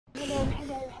Hello.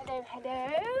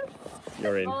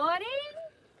 You're in. Good morning,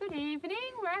 good evening,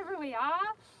 wherever we are.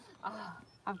 Oh,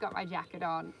 I've got my jacket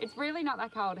on. It's really not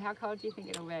that cold. How cold do you think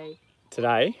it'll be?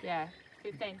 Today? Yeah,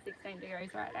 15, 16 degrees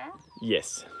right now.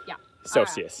 Yes. Yeah.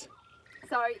 Celsius.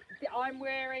 Right. So I'm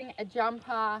wearing a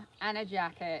jumper and a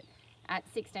jacket at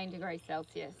 16 degrees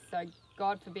Celsius. So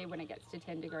God forbid when it gets to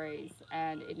 10 degrees,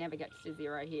 and it never gets to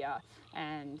 0 here.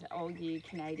 And all you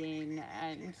Canadian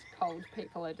and cold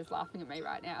people are just laughing at me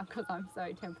right now because I'm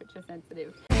so temperature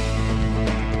sensitive.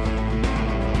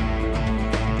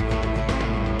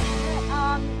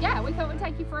 Yeah, we thought we'd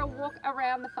take you for a walk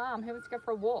around the farm. Who wants to go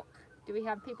for a walk? Do we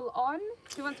have people on?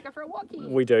 Who wants to go for a walkie?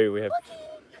 We do. We have.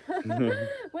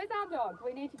 Where's our dog?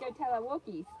 We need to go tell our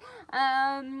walkies.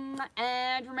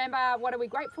 And remember, what are we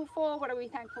grateful for? What are we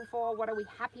thankful for? What are we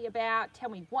happy about? Tell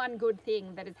me one good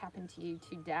thing that has happened to you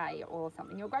today or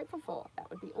something you're grateful for. That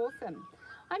would be awesome.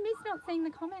 I miss not seeing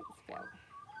the comments, Phil.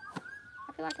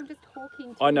 I feel like I'm just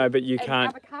talking to I know, but you an can't.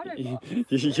 avocado You box. won't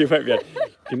be able.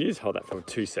 Can you just hold that for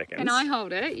 2 seconds? Can I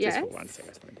hold it? Yes. Just for 1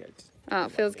 second. Oh,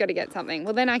 Phil's got to get something.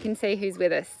 Well, then I can see who's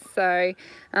with us. So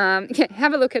yeah,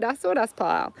 have a look at our sawdust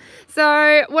pile.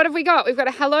 So what have we got? We've got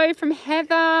a hello from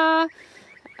Heather.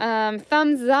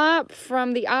 Thumbs up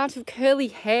from the Art of Curly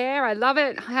Hair. I love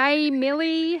it. Hey,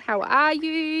 Millie, how are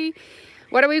you?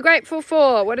 What are we grateful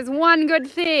for? What is one good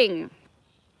thing?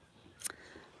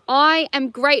 I am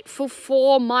grateful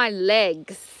for my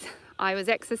legs. I was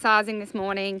exercising this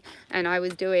morning and I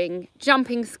was doing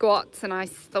jumping squats, and I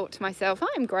thought to myself,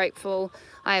 I'm grateful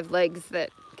I have legs that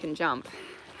can jump.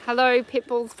 Hello,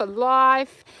 Pitbulls for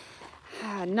life.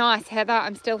 Nice, Heather.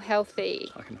 I'm still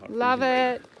healthy. Love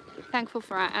it. Thankful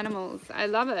for our animals. I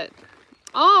love it.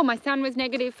 Oh, my son was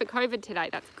negative for COVID today.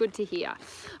 That's good to hear.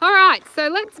 All right, so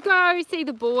let's go see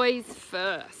the boys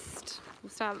first.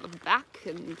 We'll start at the back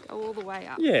and go all the way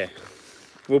up. Yeah.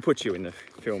 We'll put you in the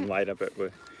film later, but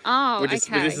we're just,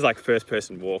 okay. this is like first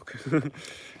person walk.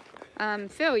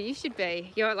 Phil, you should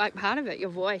be. You're like part of it.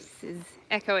 Your voice is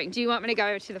echoing. Do you want me to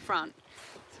go to the front?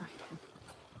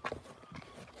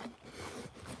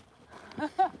 Sorry.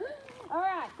 All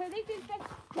right, so this is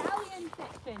the stallion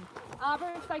section.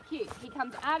 Arbor is so cute. He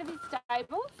comes out of his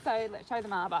stable. So let's show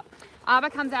them Arbor. Arbor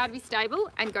comes out of his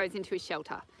stable and goes into his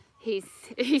shelter. He's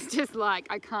just like,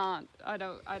 I don't want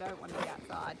to be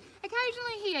outside.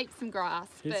 Occasionally he eats some grass.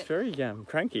 He's but very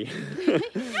cranky.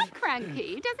 he's not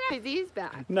cranky. He doesn't have his ears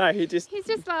back. No, he's just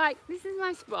like, this is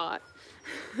my spot.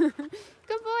 Good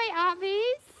boy,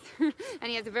 Arby's.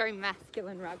 And he has a very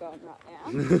masculine rug on right now.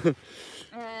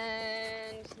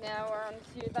 And now we're on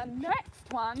to the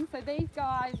next one. So these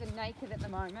guys are naked at the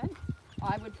moment.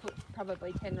 I would put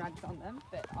probably 10 rugs on them,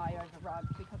 but I over-rug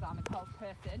because I'm a cold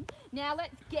person. Now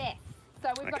let's guess.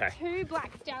 So we've got 2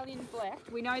 black stallions left.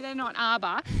 We know they're not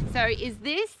Arbor. So is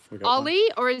this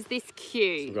Ollie or is this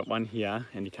Q? So we've got one here,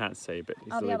 and you can't see, but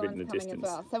it's a little bit in the distance.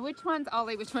 As well. So which one's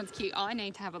Ollie, which one's Q? I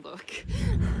need to have a look.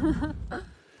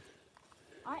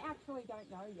 I actually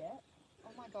don't know yet.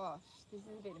 Oh my gosh, this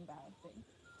is a bit embarrassing.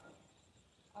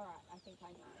 All right, I think I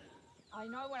know. I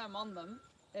know when I'm on them.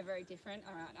 They're very different.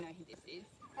 All right, I know who this is.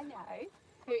 I know.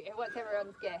 What's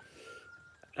everyone's guess?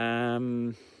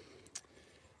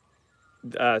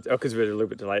 Because we're a little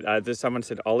bit delayed. Someone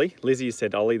said Ollie. Lizzie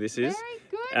said Ollie, this is. Very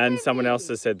good. And someone else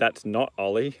has said that's not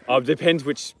Ollie. Oh, it depends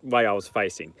which way I was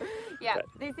facing. Yeah, but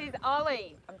this is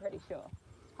Ollie, I'm pretty sure.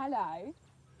 Hello.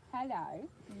 Hello.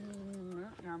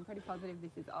 No, I'm pretty positive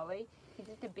this is Ollie. He's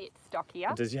just a bit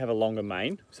stockier. Does he have a longer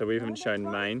mane? So we haven't shown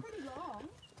mane. Pretty long.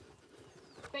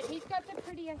 But he's got the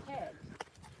prettier head.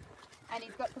 And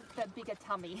he's got the bigger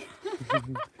tummy.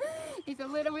 He's a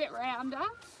little bit rounder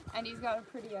and he's got a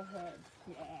prettier head.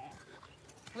 Yeah.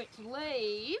 Which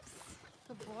leaves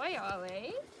the boy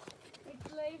Ollie. Which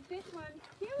leaves this one,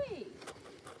 Huey.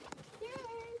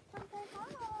 Huey, come say hi.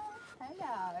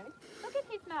 Hello. Look at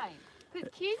his mane. Because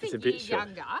Q's a year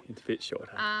younger. It's a bit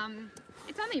shorter.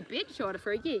 It's only a bit shorter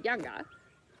for a year younger.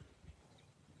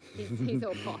 He's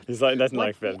all pot. He's like, doesn't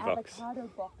like What's that the box. avocado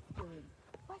box doing?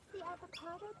 What's the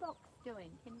avocado box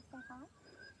doing? Can you say hi?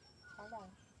 Hello.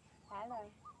 Hello.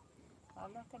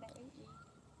 I'm not going to eat you.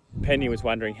 Penny was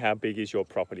wondering how big is your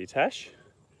property, Tash?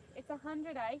 It's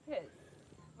 100 acres,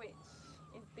 which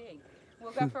is big.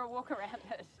 We'll go for a walk around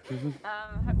it.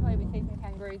 Hopefully we see some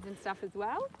kangaroos and stuff as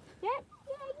well. Yeah,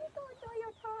 you go enjoy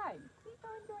your time. You go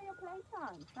enjoy your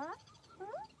playtime, huh?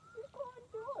 You go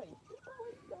enjoy.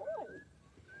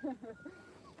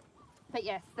 But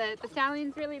yes, the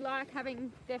stallions really like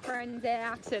having their friends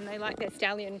out, and they like their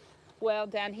stallion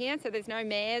world down here. So there's no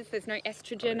mares, there's no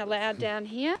estrogen allowed down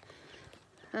here.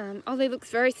 Ollie looks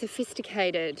very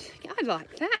sophisticated. I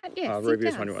like that. Yes, Ruby he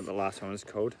was wondering does. what the last one was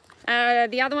called.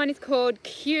 The other one is called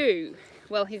Q.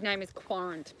 Well, his name is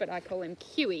Quarant, but I call him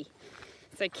Qe.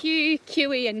 So Q,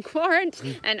 Qe and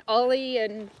Quarant, and Ollie,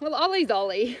 and well, Ollie's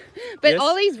Ollie. But Yes.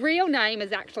 Ollie's real name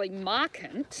is actually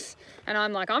Markant. And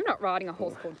I'm like, I'm not riding a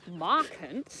horse called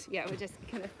Markant. Yeah, we're just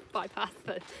gonna bypass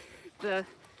the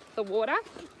water.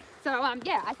 So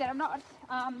yeah, I said I'm not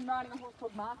riding a horse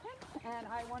called Markant, and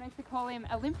I wanted to call him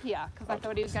Olympia because I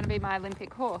thought he was going to be my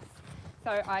Olympic horse.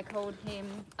 So I called him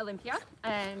Olympia,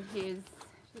 and his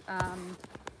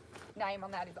name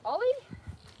on that is Ollie,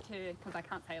 because I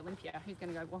can't say Olympia. Who's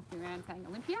going to go walking around saying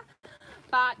Olympia?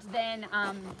 But then,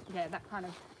 yeah, that kind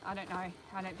of, I don't know.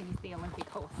 I don't think he's the Olympic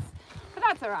horse. But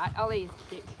that's all right. Ollie is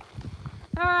cute.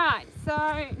 All right,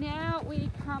 so now we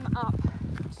come up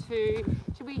to,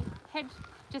 should we head,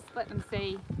 just let them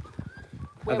see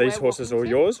where Are these we're horses all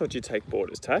walking to? yours, or do you take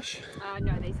boarders, Tash?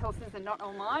 No, these horses are not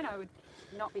all mine. I would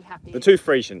not be happy. The two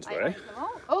Frisians I were. own them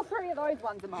all three of those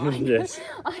ones are mine. Yes.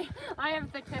 I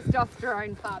have the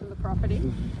testosterone part of the property.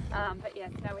 But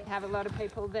yes, no, we have a lot of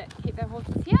people that keep their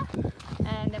horses here,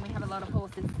 and then we have a lot of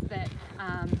horses that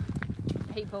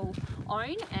people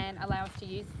own and allow us to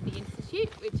use the Institute,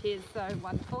 which is so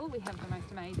wonderful. We have the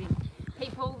most amazing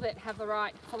people that have the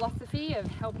right philosophy of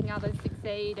helping others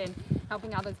succeed and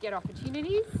helping others get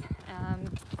opportunities.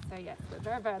 So yes, we're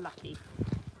very, very lucky.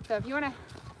 So if you want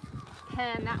to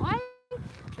pan that way,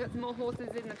 we've got some more horses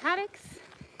in the paddocks.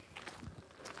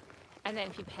 And then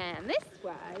if you pan this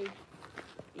way,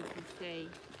 you can see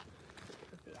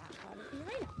the outside of the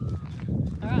arena.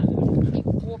 All right, we'll just keep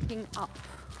walking up.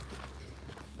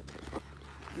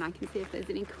 And I can see if there's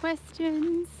any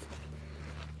questions.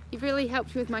 You've really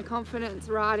helped with my confidence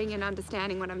riding and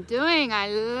understanding what I'm doing. I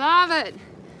love it.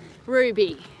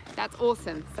 Ruby, that's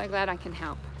awesome. So glad I can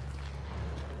help.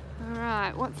 All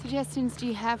right, what suggestions do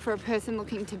you have for a person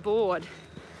looking to board?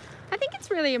 I think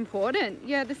it's really important.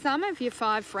 You're the sum of your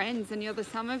 5 friends and you're the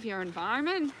sum of your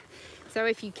environment. So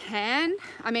if you can,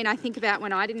 I mean, I think about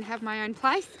when I didn't have my own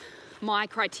place, my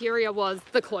criteria was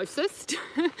the closest.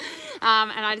 And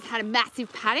I just had a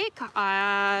massive paddock.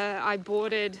 I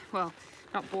boarded, well,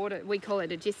 not boarded, we call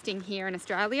it a gisting here in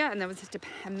Australia, and there was just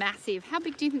a massive, how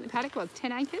big do you think the paddock was?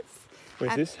 10 acres?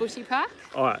 Where's at this? Bushy Park?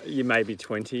 Oh, you maybe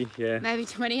 20, yeah. Maybe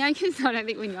 20 acres, I don't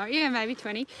think we know. Yeah, maybe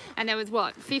 20. And there was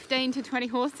what, 15 to 20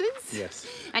 horses? Yes.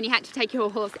 And you had to take your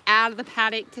horse out of the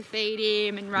paddock to feed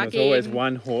him and rug him. There's always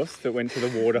one horse that went to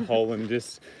the water hole and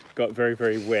just got very,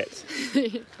 very wet.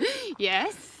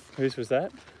 Yes. Whose was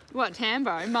that? What,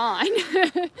 Tambo? Mine.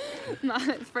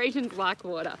 It's Frisians like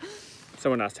water.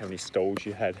 Someone asked how many stalls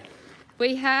you had.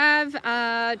 We have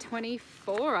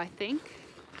 24, I think.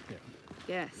 Yeah.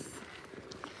 Yes.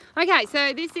 Okay,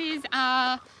 so this is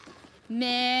our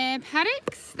mare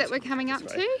paddocks that we're coming up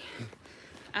to.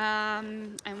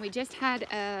 And we just had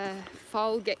a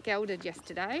foal get gelded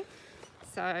yesterday.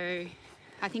 So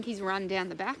I think he's run down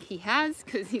the back. He has,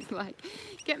 because he's like,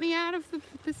 get me out of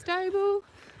the stable.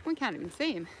 We can't even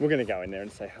see him. We're going to go in there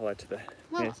and say hello to the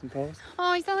mares and foals.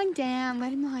 Oh, he's lying down.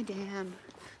 Let him lie down.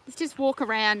 Let's just walk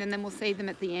around and then we'll see them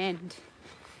at the end.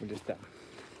 We're just done.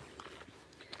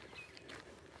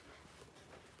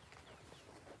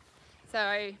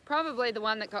 So probably the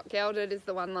one that got gelded is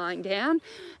the one lying down,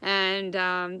 and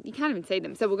you can't even see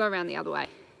them. So we'll go around the other way.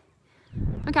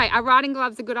 Okay, are riding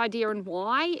gloves a good idea, and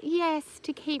why? Yes,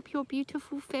 to keep your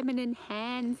beautiful feminine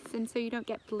hands and so you don't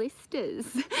get blisters.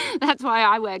 That's why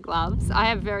I wear gloves. I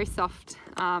have very soft,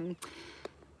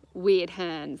 weird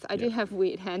hands. I do have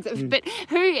weird hands. But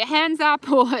hands up,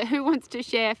 or who wants to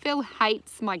share? Phil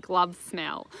hates my glove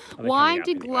smell. Why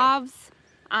do gloves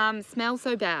smell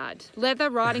so bad?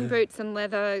 Leather, riding boots and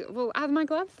leather. Well, are my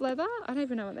gloves leather? I don't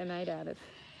even know what they're made out of.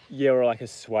 Yeah, or like a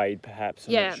suede perhaps,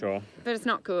 I'm not sure. But it's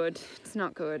not good. It's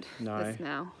not good, No. the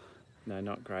smell. No,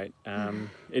 not great.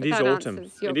 It is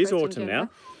autumn. It is autumn now.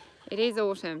 It is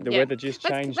autumn. The weather just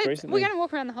changed recently. We're going to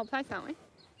walk around the whole place, aren't we?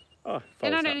 Oh,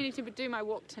 And I folds don't up. need to do my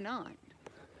walk tonight.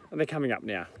 Oh, they're coming up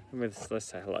now. Let's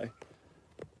say hello.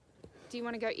 Do you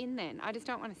want to go in then? I just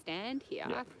don't want to stand here.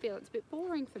 Yeah. I feel it's a bit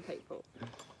boring for people.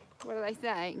 What are they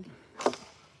saying?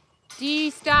 Do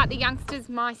you start the youngsters?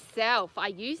 Myself, I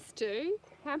used to.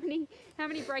 How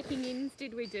many breaking ins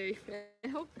did we do,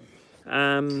 Phil?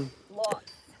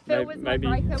 Lots. Phil was my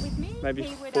breaker with me. Maybe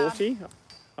He would, 40.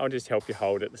 I'll just help you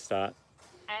hold at the start.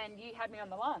 and you had me on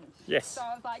the lunge. Yes. So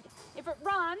I was like, if it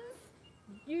runs,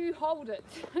 you hold it.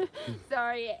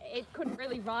 So it couldn't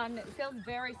really run. Phil's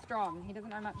very strong. He doesn't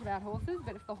know much about horses,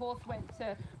 but if the horse went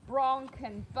to bronc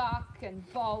and buck and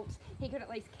bolt, he could at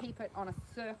least keep it on a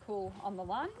circle on the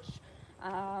lunge.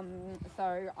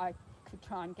 So I to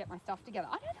try and get my stuff together.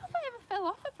 I don't know if I ever fell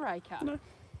off a breaker. No.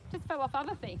 Just fell off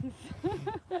other things.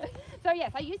 So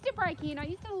yes, I used to break in. I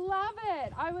used to love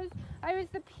it. I was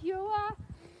the pure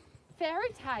fairy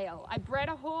tale. I bred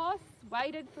a horse,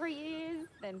 waited 3 years,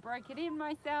 then broke it in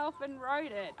myself and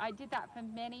rode it. I did that for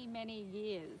many, many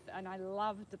years, and I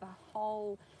loved the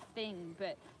whole thing.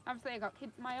 But obviously I got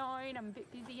kids of my own. I'm a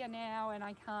bit busier now, and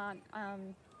I can't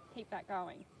keep that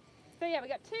going. So yeah, we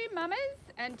got 2 mamas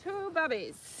and 2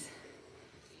 bubbies.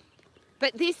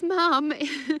 But this mum,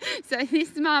 so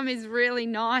this mum is really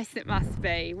nice, it must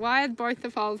be. Why are both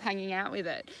the foals hanging out with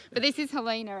it? But this is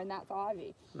Helena and that's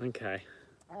Ivy. Okay.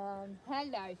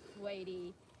 Hello,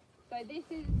 sweetie. So this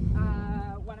is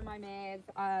one of my mares.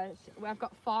 I've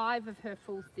got 5 of her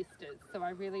full sisters, so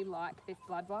I really like this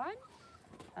bloodline.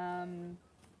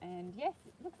 And yes,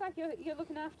 it looks like you're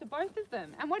looking after both of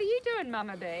them. And what are you doing,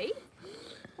 Mama B?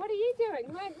 What are you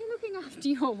doing? You're looking after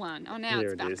your one. Oh, now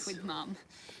it's back with Mum.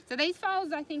 So these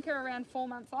foals, I think, are around 4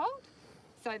 months old.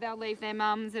 So they'll leave their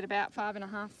mums at about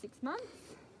 5.5, 6 months.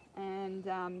 And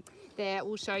there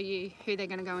we'll show you who they're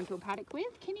going to go into a paddock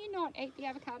with. Can you not eat the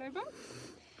avocado box?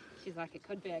 She's like, it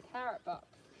could be a carrot box.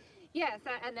 Yeah,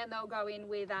 so, and then they'll go in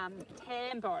with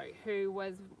Tambo, who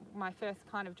was my first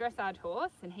kind of dressage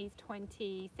horse, and he's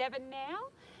 27 now,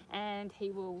 and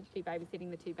he will be babysitting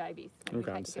the 2 babies. I'm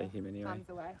going to see him anyway. I'm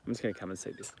just going to come and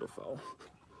see this little foal.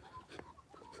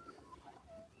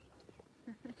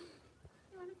 You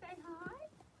want to say hi?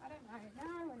 I don't know.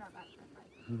 No, we're not that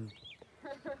friendly.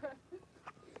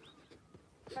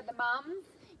 But the mums,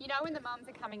 you know when the mums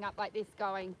are coming up like this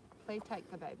going, please take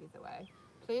the babies away.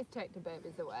 Please take the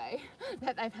babies away,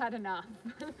 that they've had enough.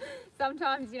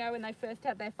 Sometimes, you know, when they first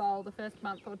had their foal, the first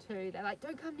month or 2, they're like,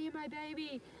 don't come near my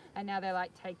baby. And now they're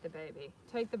like, take the baby,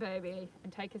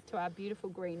 and take us to our beautiful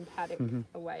green paddock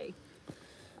away.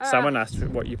 Someone asked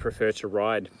what you prefer to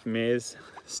ride, mares,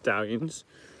 stallions,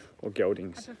 or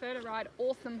geldings? I prefer to ride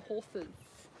awesome horses.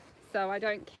 So I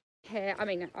don't care. I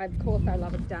mean, of course I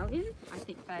love a stallion. I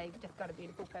think they've just got a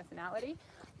beautiful personality.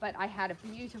 But I had a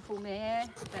beautiful mare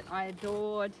that I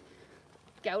adored.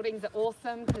 Geldings are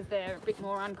awesome because they're a bit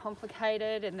more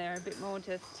uncomplicated and they're a bit more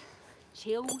just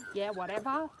chill. Yeah,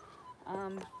 whatever.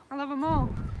 I love them all.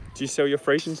 Do you sell your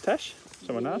Friesians, Tash?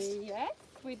 Someone asked? Yes,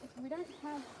 we don't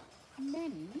have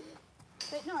many.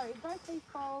 But no, both these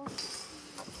foals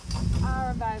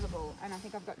are available, and I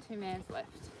think I've got 2 mares left.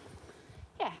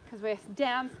 Yeah, because we're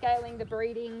downscaling the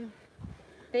breeding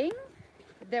thing.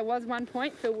 There was one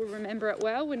point, Phil will remember it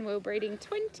well, when we were breeding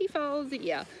 20 foals a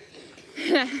year.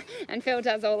 And Phil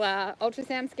does all our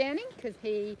ultrasound scanning because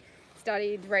he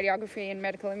studied radiography and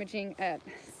medical imaging at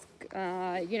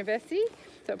university.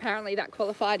 So apparently that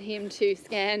qualified him to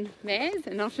scan mares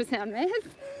and ultrasound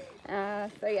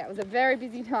mares. So yeah, it was a very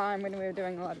busy time when we were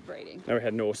doing a lot of breeding. And we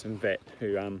had an awesome vet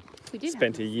who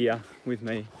spent a year with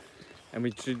me, and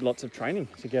we did lots of training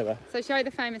together. So show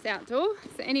the famous outdoor.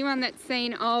 So anyone that's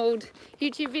seen old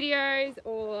YouTube videos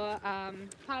or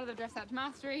part of the Dressage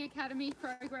Mastery Academy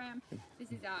program,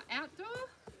 this is our outdoor.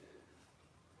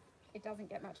 It doesn't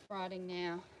get much riding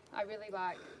now. I really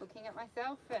like looking at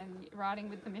myself and riding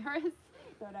with the mirrors,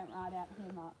 so I don't ride out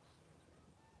here much.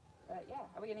 But yeah,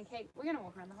 we're gonna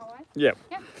walk around the whole way? Yep.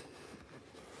 Yep.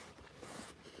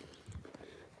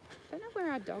 I don't know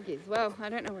where our dog is. Well, I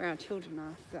don't know where our children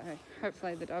are, so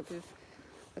hopefully the dog is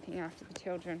looking after the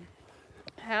children.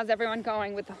 How's everyone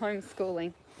going with the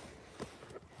homeschooling?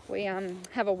 We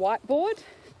have a whiteboard.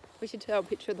 We should show a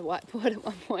picture of the whiteboard at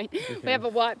one point. Okay. We have a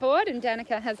whiteboard and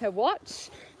Danica has her watch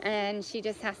and she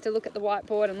just has to look at the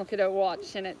whiteboard and look at her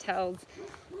watch, and it tells,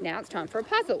 now it's time for a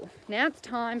puzzle. Now it's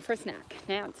time for a snack.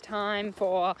 Now it's time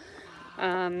for,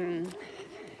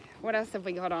 what else have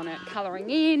we got on it? Colouring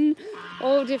in,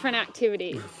 all different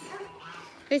activities.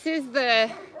 This is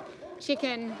the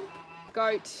chicken,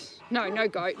 goat, no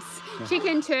goats.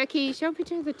 Chicken, turkey, show a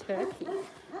picture of the turkey.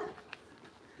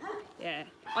 Yeah,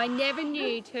 I never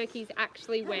knew turkeys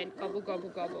actually went gobble, gobble,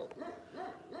 gobble.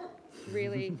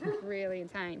 Really, really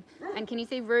insane. And can you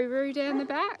see Ruru down the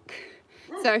back?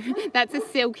 So that's a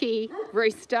silky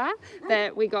rooster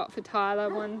that we got for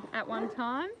Tyler at one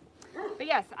time. But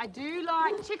yes, I do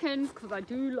like chickens because I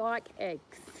do like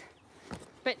eggs.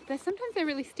 But sometimes they're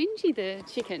really stingy, the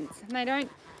chickens, and they don't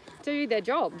do their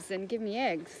jobs and give me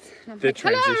eggs. And I'm they're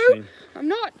like, transitioning. hello, I'm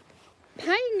not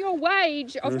paying your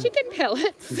wage of chicken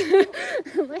pellets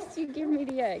unless you give me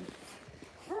the eggs.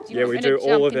 Yeah, we do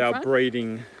all of our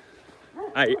breeding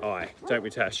AI, don't we,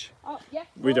 Tash? Oh, yeah.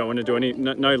 We don't want to do any,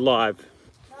 no live.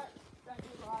 No, don't do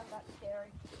live, that's scary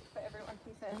for everyone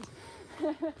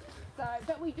concerned.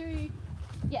 But we do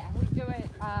Yeah, we do it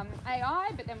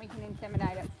AI, but then we can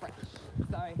inseminate it fresh.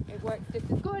 So it works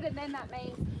just as good, and then that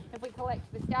means if we collect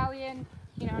the stallion,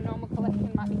 you know, a normal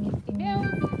collection might be 60 mils,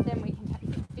 then we can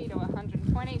take 60 to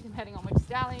 120, depending on which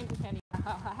stallion, depending on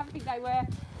how happy they were.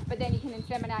 But then you can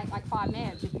inseminate like 5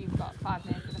 mares if you've got 5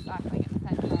 mares that are cycling at the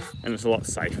same time. And it's a lot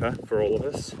safer for all of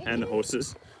us and the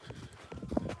horses.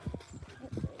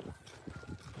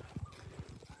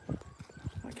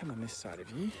 I come on this side of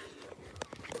you.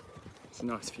 It's a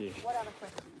nice view. What other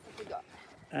questions have we got?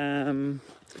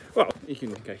 Well, you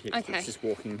can go here. Okay. It's just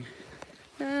walking.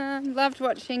 Loved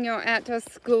watching your outdoor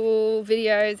school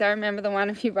videos. I remember the one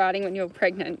of you riding when you were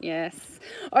pregnant. Yes.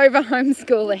 Over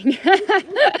homeschooling.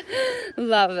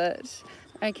 Love it.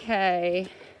 Okay.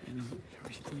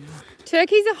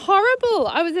 Turkeys are horrible.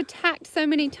 I was attacked so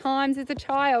many times as a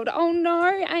child. Oh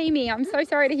no, Amy, I'm so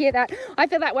sorry to hear that. I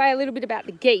feel that way a little bit about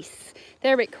the geese.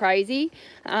 They're a bit crazy.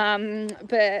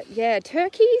 But yeah,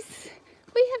 turkeys,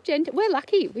 we're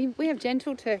lucky. We have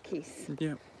gentle turkeys.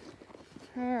 Yeah.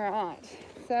 All right,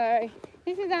 so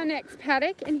this is our next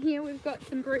paddock, and here we've got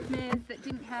some brood mares that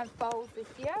didn't have foals this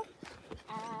year,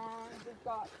 and we've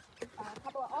got a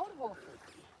couple of old horses.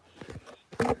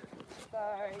 So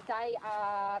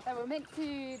they were meant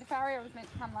to, the farrier was meant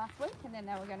to come last week, and then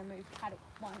they were going to move paddock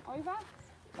 1 over,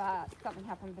 but something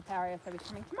happened with the farrier, so he's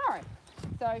coming tomorrow.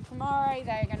 So tomorrow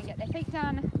they're going to get their feet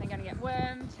done, they're going to get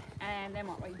wormed, and then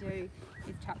what we do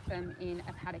is chuck them in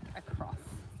a paddock across.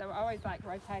 So I always like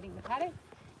rotating the paddock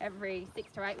every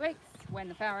 6 to 8 weeks when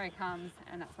the farrier comes,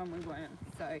 and that's when we worm.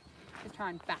 So just try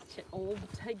and batch it all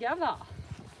together.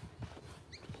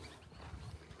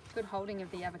 Good holding of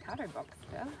the avocado box,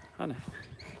 Phil. I know.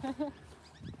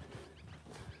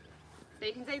 So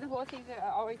you can see the horses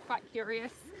are always quite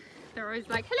curious. They're always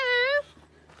like, hello,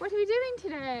 what are we doing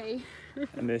today?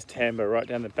 And there's Tambo right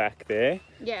down the back there.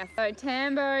 Yeah, so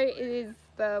Tambo is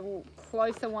the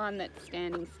closer one that's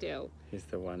standing still. Here's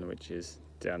the one which is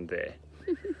down there.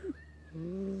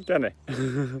 Down there.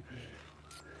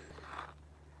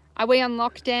 Are we on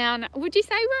lockdown? Would you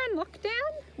say we're on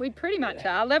lockdown? We pretty much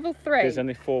are. Level 3. There's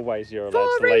only 4 ways you're allowed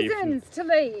to 4 leave. reasons to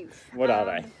leave. What are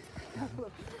they?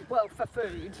 Well, for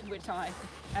food, which I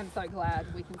am so glad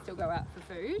we can still go out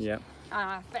for food. Yeah.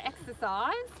 For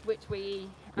exercise, which we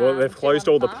Well, they've closed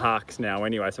all the farm. parks now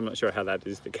anyway, so I'm not sure how that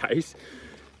is the case.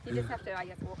 You just have to, I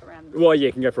guess, walk around. Well, yeah,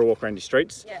 you can go for a walk around your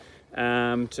streets. Yeah.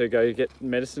 To go get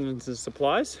medicines and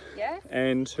supplies. Yes.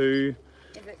 And to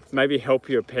maybe help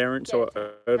your parents or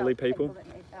elderly people. That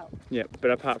need help. Yeah,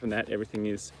 but apart from that, everything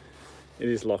is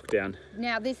locked down.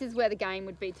 Now, this is where the game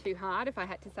would be too hard if I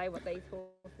had to say what these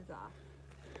horses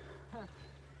are.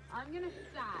 I'm going to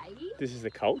say... This is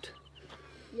the colt.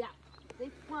 Yeah.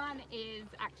 This one is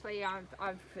actually,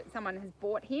 someone has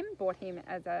bought him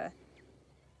as a...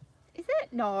 Is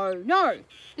it? No.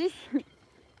 This...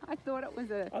 I thought it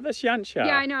was a... Oh, that's Yansha.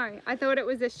 Yeah, I know. I thought it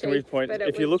was a sheep. Can we point? But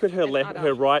if you look at her left,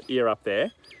 her right ear up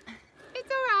there. It's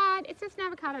all right. It's just an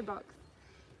avocado box.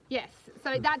 Yes.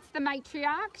 So that's the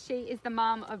matriarch. She is the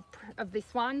mum of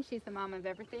this one. She's the mum of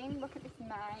everything. Look at this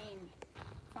mane.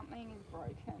 Something is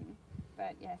broken.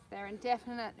 But yes, they're in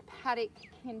definite paddock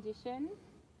condition.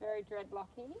 Very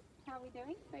dreadlocky. How are we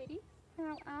doing, sweetie?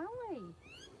 How are we?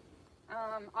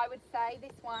 I would say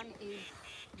this one is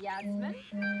Yasmin.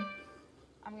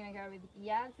 I'm going to go with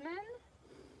Yasmin,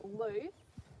 Loose,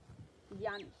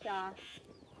 Yansha,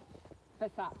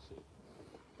 Versace.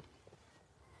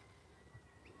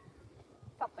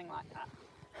 Something like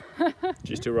that. Do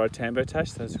you still ride Tambo,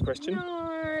 Tash? That's the question.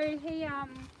 No,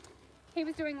 he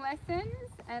was doing lessons,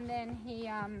 and then he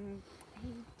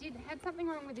had something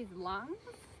wrong with his lungs.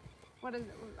 What is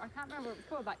it? I can't remember what it was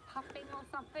called, like puffing or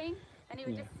something. And he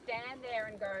would just stand there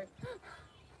and go,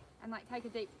 and like take a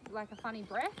deep, like a funny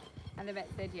breath. And the vet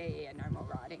said, yeah, no more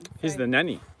riding. So, He's the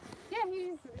nanny. Yeah,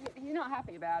 he's not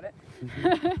happy about it.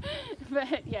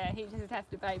 But yeah, he just has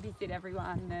to babysit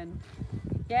everyone. And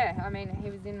yeah, I mean,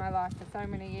 he was in my life for so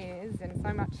many years and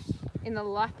so much in the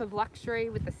life of luxury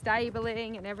with the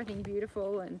stabling and everything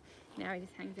beautiful. And now he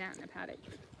just hangs out in a paddock.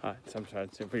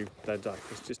 Sometimes they'd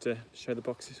like us just to show the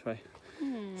box this way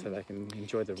so they can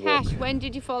enjoy the Tash, walk. when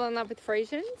did you fall in love with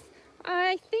Frisians?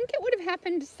 I think it would have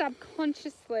happened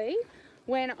subconsciously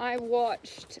when I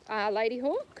watched Lady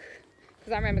Hawk,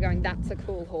 because I remember going, that's a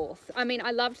cool horse. I mean,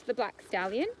 I loved the Black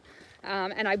Stallion,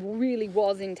 and I really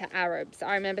was into Arabs.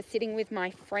 I remember sitting with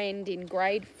my friend in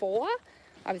grade 4.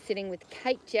 I was sitting with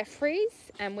Kate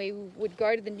Jeffries, and we would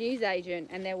go to the newsagent,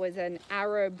 and there was an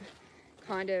Arab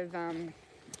kind of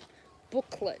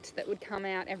booklet that would come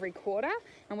out every quarter,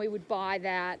 and we would buy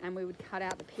that, and we would cut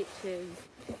out the pictures,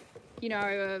 you know,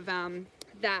 of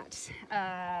that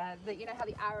you know how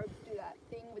the Arabs do that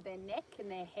thing over their neck and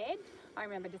their head. I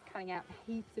remember just cutting out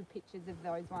heaps of pictures of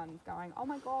those ones going, oh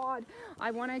my God,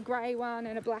 I want a grey one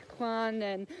and a black one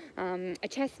and a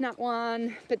chestnut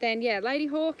one. But then, yeah, Lady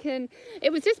Hawk, and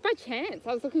it was just by chance.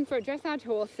 I was looking for a dressage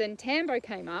horse and Tambo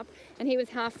came up and he was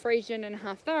half Frisian and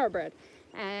half thoroughbred.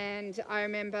 And I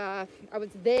remember I was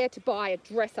there to buy a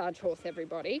dressage horse,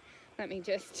 everybody. Let me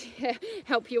just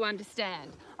help you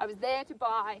understand. I was there to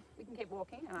buy, we can keep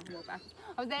walking and I can walk back.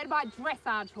 I was there to buy a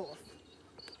dressage horse.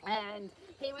 And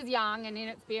he was young and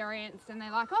inexperienced and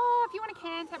they're like, oh, if you want to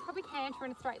canter, probably canter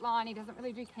in a straight line. He doesn't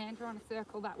really do canter on a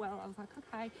circle that well. I was like,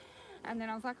 okay. And then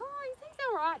I was like, oh, he seems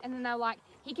all right. And then they were like,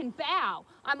 he can bow.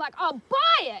 I'm like, I'll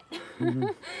buy it. Mm-hmm.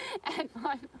 And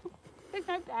there's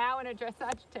no bow in a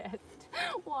dressage test.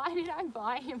 Why did I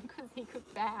buy him? Because he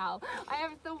could bow. I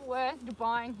have the worst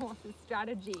buying horses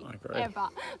strategy ever.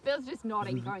 Bill's just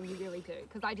nodding, going, you really do.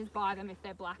 Because I just buy them if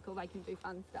they're black or they can do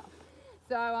fun stuff.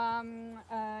 So,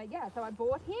 yeah, so I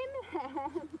bought him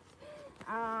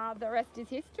and the rest is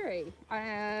history.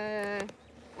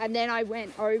 And then I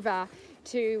went over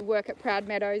to work at Proud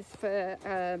Meadows for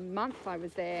a month. I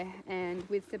was there, and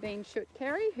with Sabine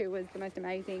Schutt-Carey, who was the most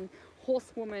amazing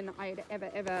horsewoman I had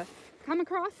ever come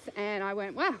across, and I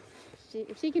went, wow,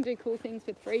 if she can do cool things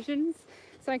with Frisians,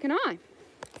 so can I.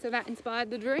 So that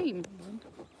inspired the dream.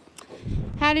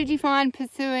 How did you find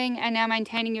pursuing and now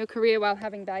maintaining your career while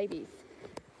having babies?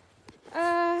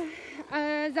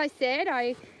 As I said,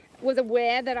 I was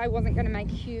aware that I wasn't going to make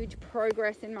huge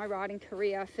progress in my riding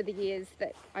career for the years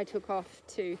that I took off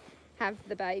to have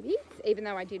the babies, even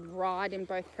though I did ride in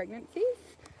both pregnancies.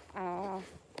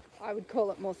 I would call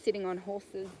it more sitting on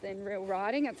horses than real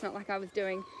riding. It's not like I was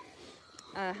doing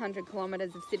 100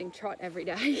 kilometres of sitting trot every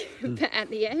day at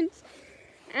the end.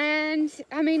 And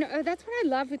I mean, that's what I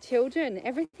love with children.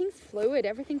 Everything's fluid,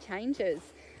 everything changes.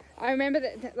 I remember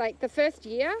that, like, the first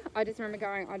year, I just remember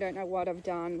going, I don't know what I've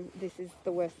done. This is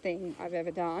the worst thing I've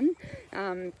ever done,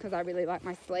 because I really like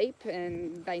my sleep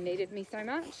and they needed me so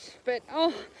much. But,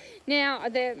 oh, now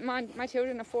my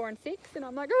children are 4 and 6 and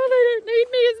I'm like, oh, they don't need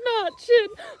me as much. And,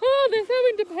 oh, they're so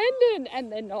independent.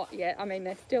 And they're not yet. I mean,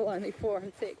 they're still only 4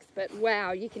 and 6. But,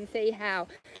 wow, you can see how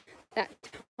that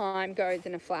time goes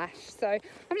in a flash. So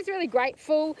I'm just really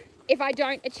grateful. If I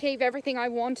don't achieve everything I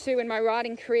want to in my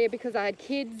riding career because I had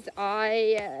kids,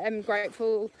 I am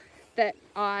grateful that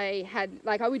I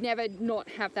would never not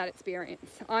have that experience.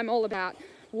 I'm all about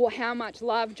how much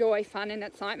love, joy, fun and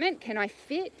excitement can I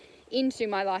fit into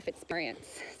my life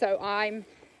experience. So I'm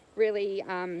really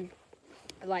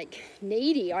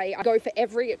needy. I go for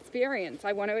every experience.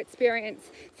 I want to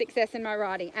experience success in my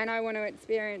riding, and I want to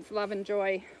experience love and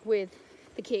joy with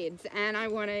the kids, and I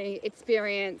want to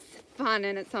experience fun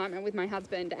and excitement with my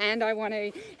husband, and I want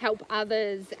to help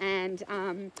others and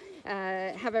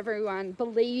have everyone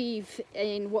believe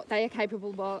in what they are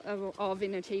capable of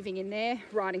in achieving in their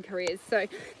riding careers. So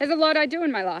there's a lot I do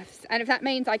in my life, and if that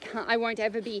means I won't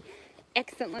ever be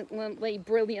excellently,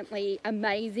 brilliantly,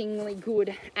 amazingly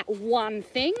good at one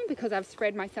thing because I've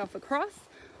spread myself across,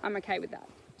 I'm okay with that.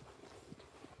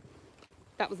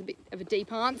 That was a bit of a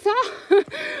deep answer,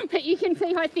 but you can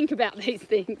see how I think about these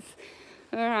things.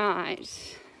 All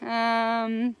right.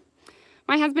 My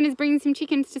husband is bringing some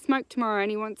chickens to smoke tomorrow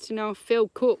and he wants to know if Phil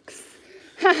cooks.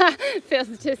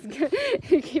 Phil's just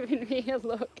giving me a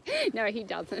look. No, he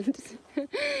doesn't.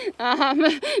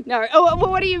 No. Oh, well,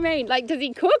 what do you mean? Like, does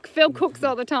he cook? Phil cooks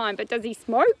all the time, but does he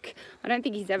smoke? I don't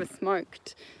think he's ever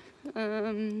smoked.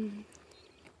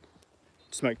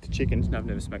 Smoked chickens? No, I've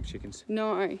never smoked chickens.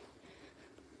 No.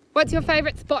 What's your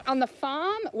favourite spot on the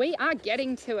farm? We are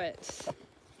getting to it.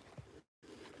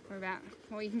 We're about,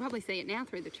 well, you can probably see it now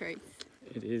through the trees.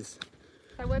 It is.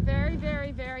 So we're very,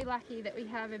 very, very lucky that we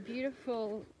have a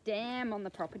beautiful dam on the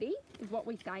property, is what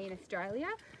we say in Australia.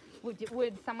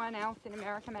 Would someone else in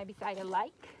America maybe say a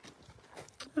lake?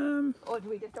 Or do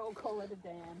we just all call it a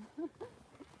dam?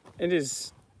 It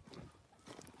is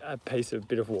a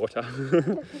bit of water.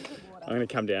 I'm going to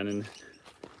come down and...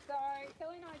 So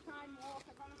Phil and I try and walk,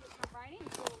 as long as it's not raining,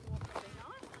 we'll walk every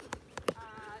night.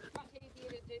 It's much easier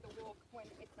to do the walk when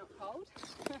it's not cold.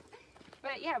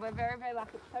 But yeah, we're very, very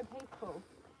lucky. It's so peaceful.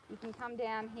 You can come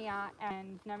down here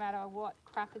and no matter what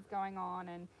crap is going on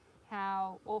and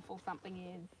how awful something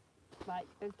is, like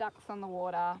there's ducks on the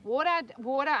water.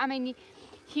 Water, I mean,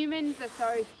 humans are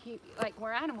so,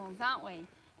 we're animals, aren't we?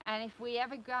 And if we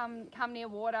ever come near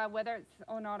water, whether it's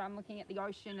or not, I'm looking at the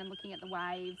ocean and looking at the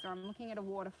waves, or I'm looking at a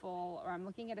waterfall, or I'm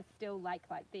looking at a still lake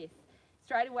like this,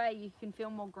 straight away you can feel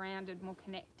more grounded, more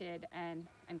connected and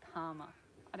calmer.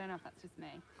 I don't know if that's just me.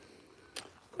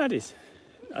 That is.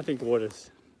 I think the water's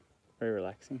very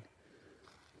relaxing.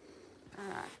 All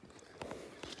right.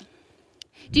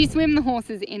 Do you swim the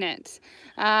horses in it?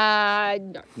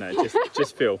 No. No,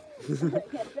 just Phil. Yeah,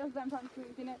 Phil sometimes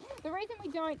swims in it. The reason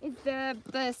we don't is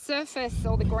the surface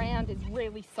or the ground is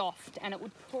really soft and it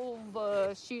would pull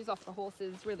the shoes off the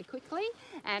horses really quickly,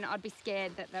 and I'd be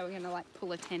scared that they were going to like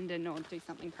pull a tendon or do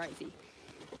something crazy.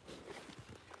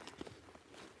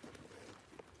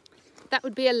 That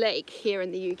would be a lake here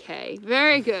in the UK.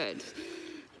 Very good.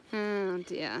 Oh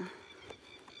dear.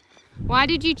 Why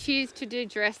did you choose to do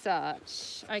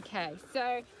dressage? Okay, so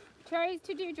I chose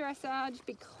to do dressage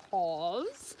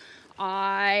because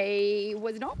I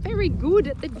was not very good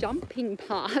at the jumping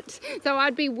part. So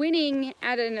I'd be winning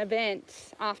at an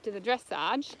event after the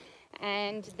dressage,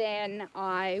 and then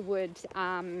I would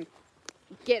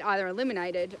get either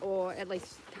eliminated or at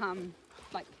least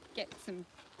get some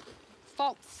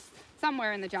faults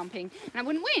somewhere in the jumping, and I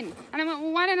wouldn't win. And I went,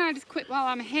 well, why don't I just quit while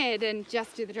I'm ahead and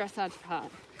just do the dressage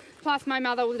part? Plus, my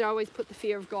mother would always put the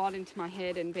fear of God into my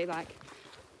head and be like,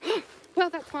 oh, well,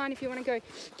 that's fine if you want to go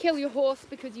kill your horse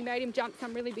because you made him jump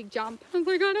some really big jump. I was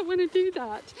like, I don't want to do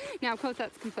that. Now, of course,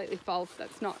 that's completely false.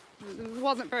 It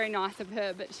wasn't very nice of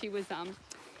her, but she was,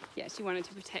 yeah, she wanted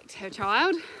to protect her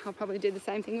child. I'll probably do the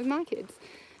same thing with my kids.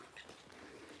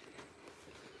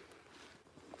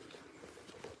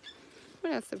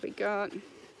 What else have we got?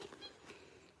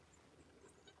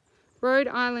 Rhode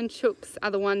Island chooks are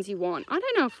the ones you want. I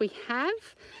don't know if we have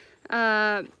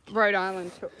Rhode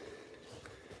Island chooks.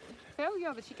 Phil,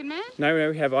 you're the chicken man? No,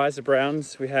 we have Isa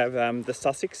Browns. We have the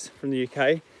Sussex from the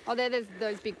UK. Oh, there's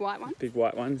those big white ones? Big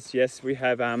white ones, yes. We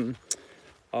have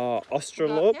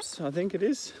Australorps, yep. I think it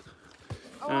is.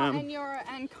 Oh, and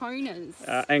Anconas.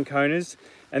 Anconas.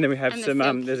 And then we have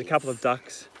some, there's a couple of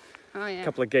ducks, oh, yeah. A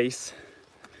couple of geese,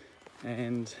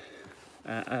 and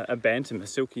a bantam, a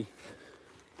silky.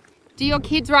 Do your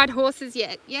kids ride horses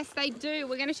yet? Yes, they do.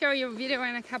 We're going to show you a video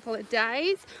in a couple of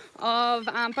days of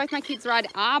both my kids ride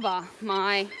Arbor,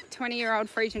 my 20-year-old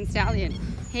Frisian stallion.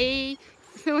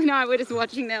 Phil and I were just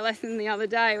watching their lesson the other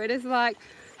day. We're just like,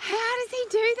 how does he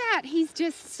do that? He's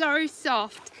just so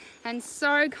soft and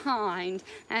so kind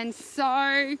and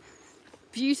so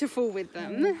beautiful with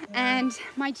them. And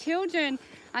my children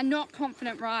are not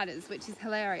confident riders, which is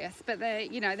hilarious, but they're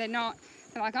not.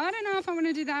 They're like, I don't know if I want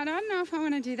to do that. I don't know if I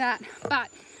want to do that. But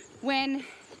when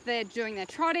they're doing their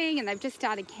trotting and they've just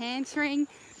started cantering,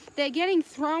 they're getting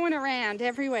thrown around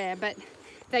everywhere, but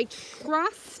they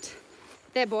trust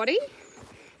their body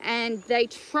and they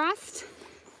trust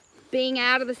being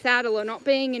out of the saddle or not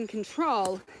being in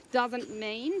control doesn't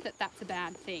mean that that's a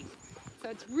bad thing. So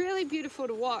it's really beautiful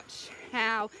to watch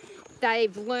how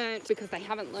they've learnt, because they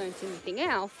haven't learnt anything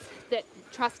else, that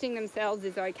trusting themselves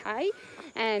is okay,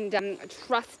 and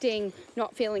trusting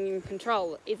not feeling in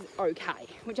control is okay,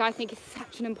 which I think is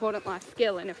such an important life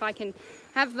skill. And if I can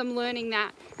have them learning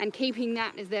that and keeping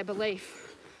that as their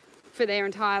belief for their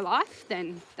entire life,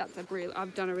 then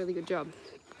I've done a really good job.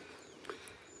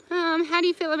 How do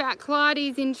you feel about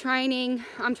Clyde's in training?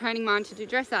 I'm training mine to do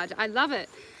dressage. I love it.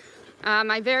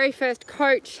 My very first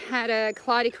coach had a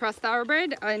Clyde Cross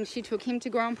Thoroughbred, and she took him to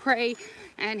Grand Prix,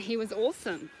 and he was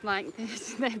awesome. Like,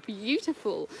 they're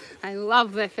beautiful. I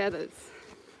love their feathers.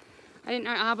 I didn't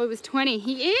know Arbor was 20.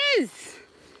 He is!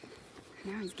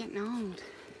 Now he's getting old.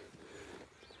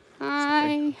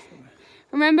 I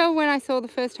remember when I saw the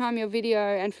first time your video,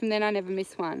 and from then I never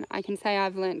miss one. I can say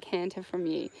I've learnt canter from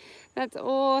you. That's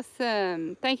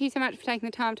awesome. Thank you so much for taking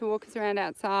the time to walk us around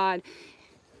outside.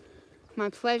 My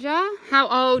pleasure. How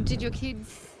old did your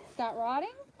kids start riding?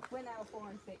 When they were 4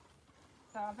 and 6.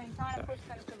 So I've been trying to push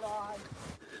them to ride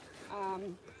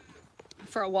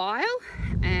for a while,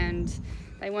 and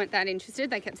they weren't that interested.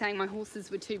 They kept saying my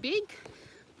horses were too big.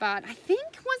 But I think,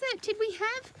 did we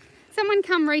have someone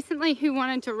come recently who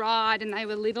wanted to ride and they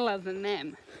were littler than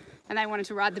them and they wanted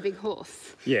to ride the big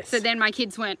horse? Yes. So then my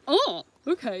kids went, oh,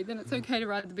 okay, then it's okay to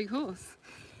ride the big horse.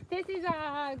 This is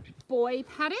a boy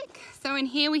paddock. So in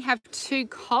here we have 2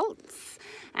 colts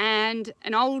and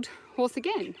an old horse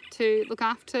again to look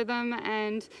after them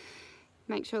and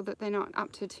make sure that they're not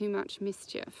up to too much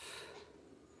mischief.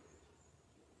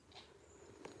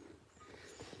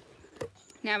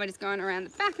 Now we're just going around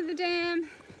the back of the dam.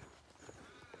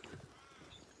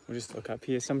 We'll just look up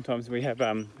here. Sometimes we have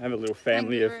a little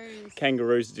family of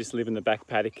kangaroos that just live in the back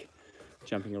paddock,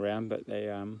 jumping around, but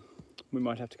they we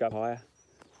might have to go up higher.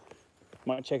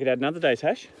 Might check it out another day,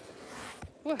 Tash.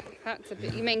 Whoa, that's a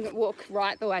bit. You mean walk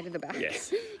right the way to the back?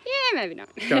 Yes. Yeah, maybe not.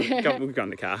 We'll go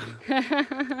in the car.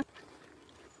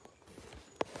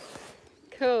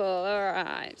 Cool. All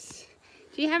right.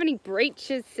 Do you have any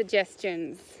breeches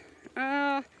suggestions?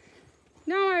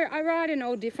 No, I ride in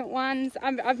all different ones.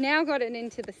 I've now got it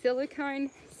into the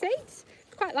silicone seat,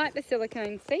 quite like the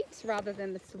silicone seat rather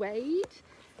than the suede.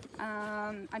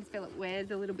 I just feel it wears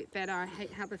a little bit better. I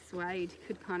hate how the suede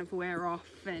could kind of wear off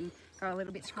and go a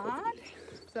little bit hard.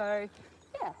 So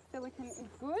yeah, silicone is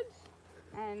good.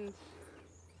 And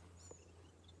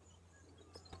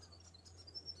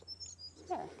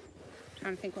yeah,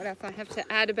 trying to think what else I have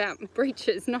to add about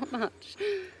breeches. Not much.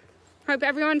 Hope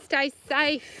everyone stays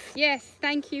safe. Yes,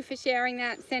 thank you for sharing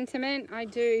that sentiment. I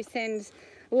do send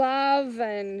love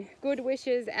and good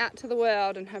wishes out to the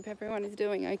world and hope everyone is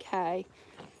doing okay.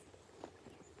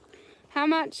 How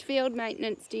much field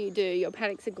maintenance do you do? Your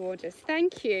paddocks are gorgeous.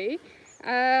 Thank you.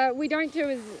 We don't do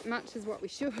as much as what we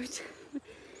should.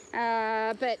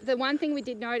 But the one thing we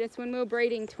did notice when we were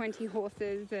breeding 20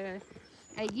 horses a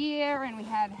year and we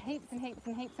had heaps and heaps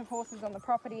and heaps of horses on the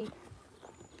property,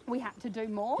 we had to do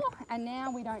more, and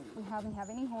now we hardly have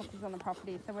any horses on the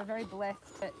property, so we're very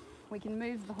blessed that we can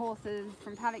move the horses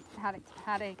from paddock to paddock to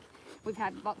paddock. We've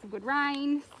had lots of good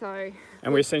rain, so...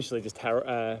 And we essentially just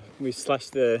we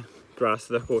slash the grass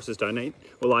that the horses don't eat.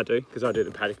 Well, I do, because I do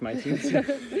the paddock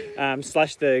maintenance.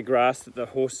 Slash the grass that the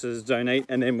horses don't eat,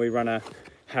 and then we run a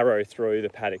harrow through the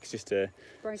paddocks just to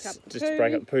break up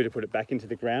the poo to put it back into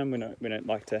the ground. We don't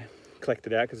like to collect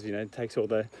it out because, you know, it takes all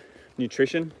the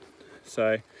nutrition,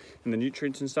 so, and the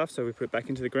nutrients and stuff, so we put it back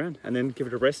into the ground and then give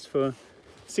it a rest for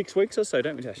 6 weeks or so,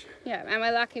 don't we, Tash? Yeah, and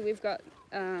we're lucky we've got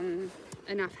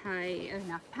enough hay,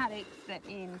 enough paddocks that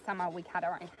in summer we cut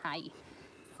our own hay,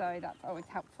 so that's always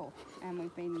helpful. And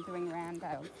we've been doing round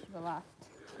bales for the last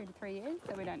 2 to 3 years,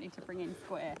 so we don't need to bring in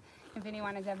square. If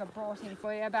anyone has ever brought in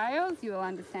square bales, you will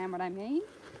understand what I mean.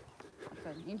 It's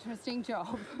an interesting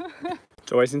job.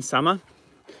 It's always in summer.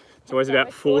 It's always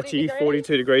about 40,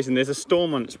 42 degrees, and there's a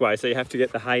storm on its way, so you have to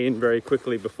get the hay in very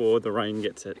quickly before the rain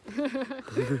gets it.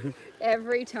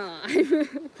 Every time.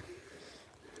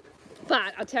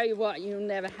 But I'll tell you what, you'll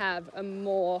never have a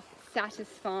more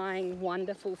satisfying,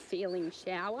 wonderful feeling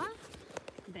shower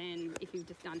than if you've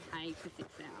just done hay for 6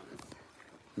 hours.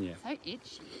 Yeah. So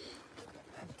itchy.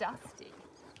 Dusty.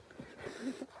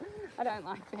 I don't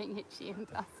like being itchy and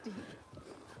dusty.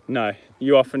 No,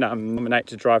 you often nominate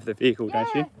to drive the vehicle,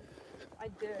 don't you? I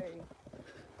do.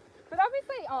 But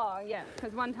obviously, oh yeah,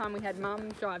 because one time we had Mum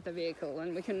drive the vehicle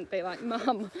and we couldn't be like,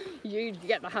 Mum, you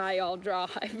get the hay, I'll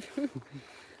drive.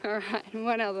 All right, and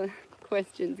what other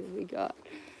questions have we got?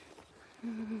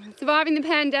 Surviving the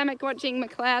pandemic, watching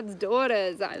McLeod's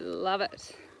daughters. I love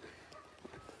it.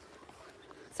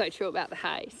 So true about the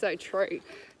hay, so true.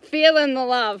 Feeling the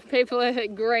love, people are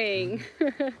agreeing.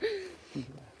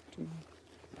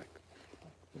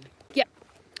 Yep.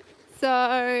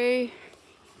 So,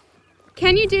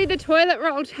 can you do the toilet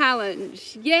roll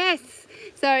challenge? Yes.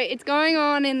 So it's going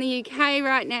on in the UK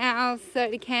right now. So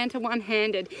to canter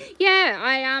one-handed. Yeah,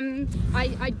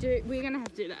 I do. We're gonna have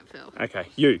to do that, Phil. Okay,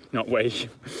 you, not we.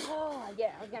 Oh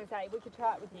yeah, I was gonna say we could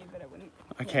try it with you, but it wouldn't.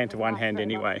 I canter one hand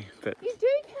anyway, but you do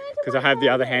canter because I have the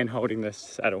other hand holding the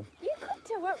saddle. You could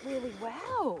do it really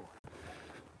well.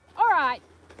 All right,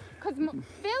 because Phil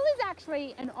is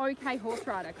actually an okay horse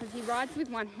rider because he rides with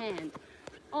one hand.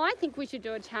 I think we should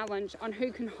do a challenge on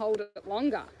who can hold it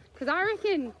longer, because I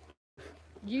reckon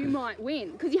you might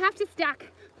win, because you have to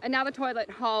stack another toilet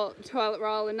roll,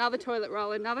 another toilet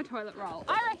roll, another toilet roll.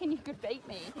 I reckon you could beat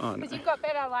me because you've got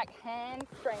better like hand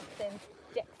strength than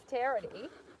dexterity,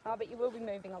 but you will be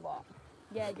moving a lot.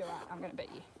 Yeah, you're right, I'm going to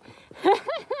beat you.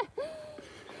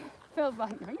 Phil's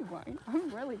like, no you won't,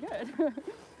 I'm really good.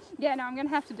 Yeah, no, I'm going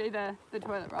to have to do the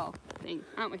toilet roll thing,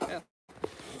 aren't we, Phil?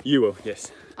 You will,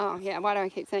 yes. Oh yeah, why do I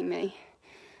keep saying me?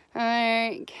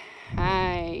 Okay.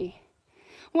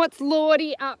 What's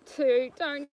Lordy up to?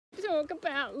 Don't talk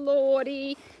about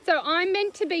Lordy. So I'm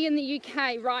meant to be in the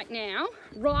UK right now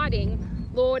riding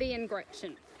Lordy and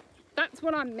Gretchen. That's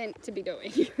what I'm meant to be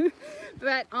doing.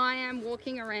 But I am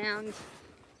walking around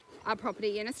our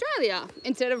property in Australia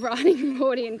instead of riding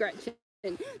Lordy and Gretchen.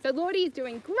 So Lordy is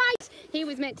doing great. He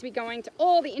was meant to be going to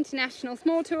all the international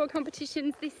small tour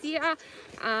competitions this year.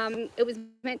 It was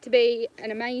meant to be an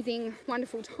amazing,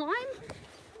 wonderful time,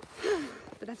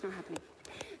 but that's not happening.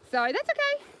 So that's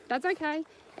okay, that's okay.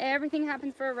 Everything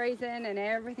happens for a reason and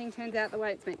everything turns out the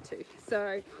way it's meant to.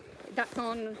 So that's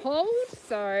on hold.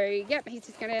 So yep, he's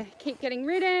just gonna keep getting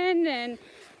ridden, and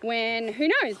when, who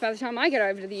knows, by the time I get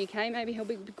over to the UK, maybe he'll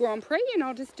be Grand Prix and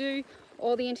I'll just do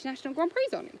all the international Grand Prix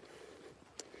on him.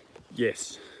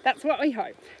 Yes. That's what we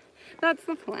hope. That's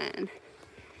the plan.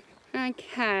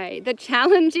 Okay, the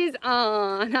challenge is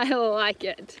on. I like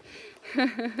it.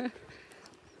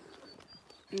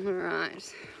 All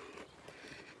right.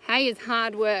 Hay is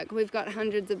hard work. We've got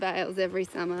hundreds of bales every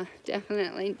summer.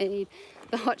 Definitely need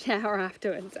the hot shower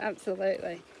afterwards.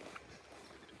 Absolutely.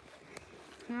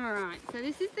 Alright, so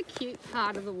this is the cute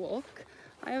part of the walk.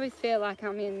 I always feel like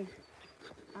I'm in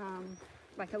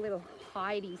like a little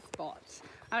hidey spot.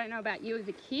 I don't know about you as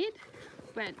a kid,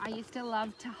 but I used to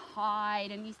love to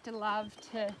hide and used to love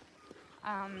to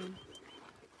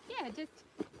yeah,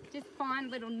 just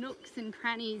find little nooks and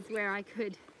crannies where I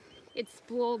could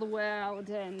explore the world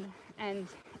and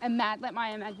let my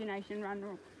imagination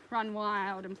run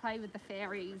wild and play with the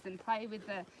fairies and play with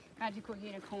the magical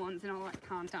unicorns and all that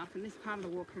kind of stuff. And this part of the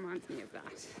walk reminds me of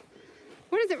that.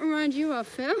 What does it remind you of,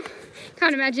 Phil?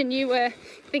 Can't imagine you were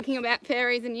thinking about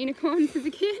fairies and unicorns as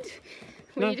a kid.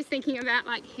 Were you just thinking about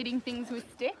like hitting things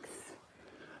with sticks?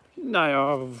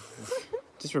 No,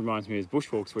 just reminds me of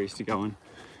bushwalks we used to go on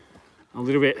a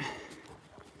little bit.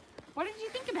 What did you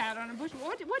think about on a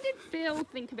bushwalk? What did Phil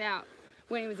think about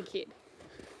when he was a kid?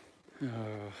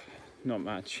 Not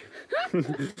much.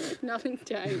 Nothing's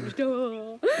changed.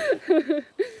 Oh.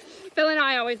 Phil and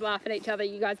I always laugh at each other.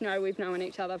 You guys know we've known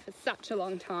each other for such a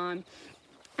long time.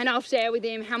 And I'll share with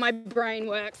him how my brain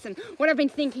works and what I've been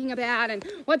thinking about and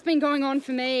what's been going on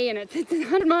for me. And it's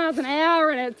 100 miles an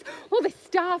hour and it's all this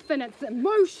stuff and it's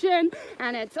emotion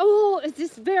and it's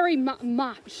just very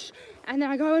much. And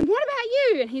then I go, and what about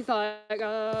you? And he's like,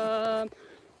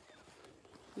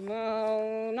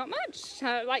 well, not much,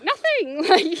 like nothing.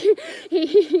 Like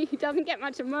he doesn't get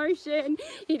much emotion.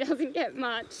 He doesn't get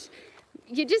much.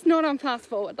 You're just not on fast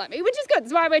forward like me, which is good.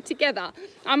 That's why we're together.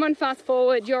 I'm on fast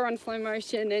forward, you're on slow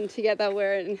motion, and together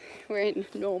we're in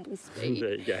normal speed.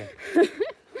 There you go.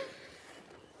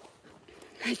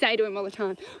 I say to him all the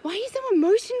time, why are you so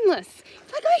emotionless?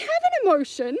 Like, I have an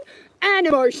emotion.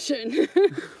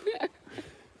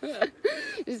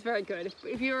 It's very good.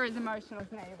 If you were as emotional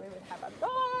as me, we would have a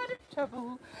lot of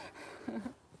trouble.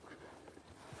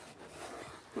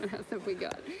 What else have we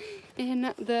got in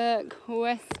the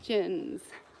questions?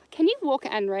 Can you walk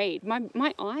and read?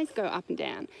 My eyes go up and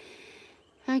down.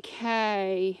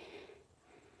 Okay.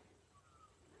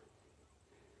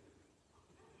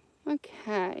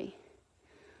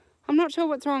 I'm not sure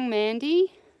what's wrong,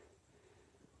 Mandy.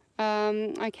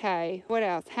 Okay, what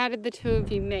else? How did the two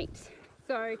of you meet?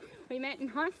 So we met in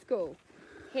high school.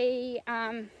 I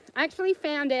actually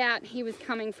found out he was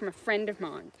coming from a friend of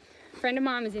mine. A friend of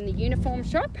mine was in the uniform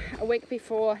shop a week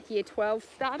before year 12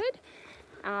 started.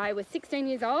 I was 16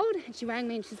 years old and she rang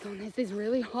me and she's gone, there's this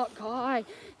really hot guy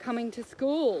coming to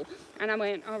school. And I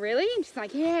went, oh really? And she's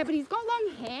like, yeah, but he's got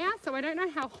long hair, so I don't know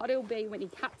how hot he'll be when he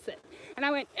cuts it. And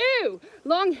I went, ew,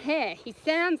 long hair. He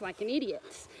sounds like an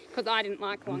idiot, because I didn't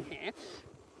like long hair.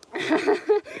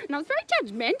 And I was very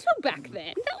judgmental back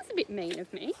then. That was a bit mean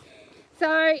of me. So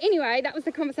anyway, that was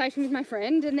the conversation with my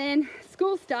friend, and then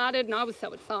school started and I was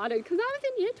so excited because I was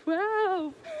in year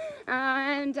 12.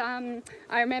 And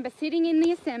I remember sitting in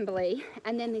the assembly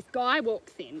and then this guy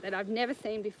walks in that I've never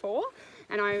seen before,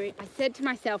 and I said to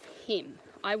myself, him,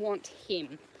 I want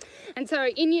him. And so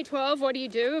in year 12, what do you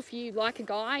do if you like a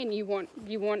guy and you want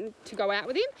to go out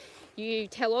with him? You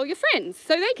tell all your friends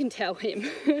so they can tell him.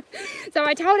 So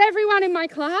I told everyone in my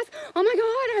class, oh my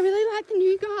God, I really like the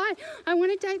new guy. I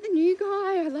want to date the new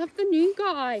guy. I love the new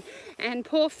guy. And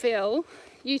poor Phil,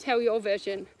 you tell your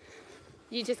version.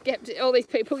 You just get all these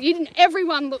people,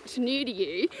 everyone looked new to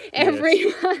you,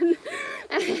 everyone.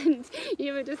 Yes. And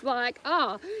you were just like,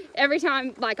 oh, every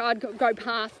time like I'd go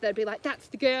past, they'd be like, that's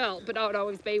the girl. But I would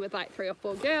always be with like 3 or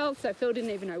 4 girls, so Phil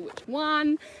didn't even know which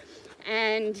one.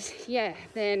 And yeah,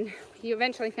 then you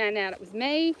eventually found out it was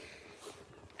me,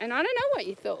 and I don't know what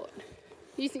you thought.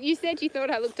 You said you thought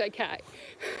I looked okay.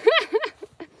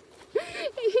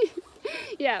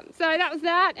 Yeah, so that was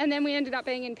that, and then we ended up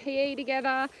being in PE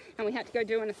together, and we had to go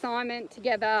do an assignment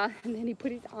together, and then he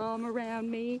put his arm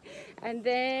around me, and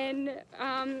then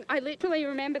I literally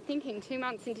remember thinking 2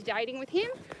 months into dating with him,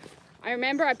 I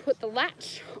remember I put the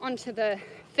latch onto the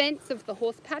fence of the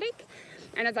horse paddock.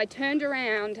 And as I turned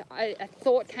around, a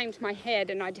thought came to my head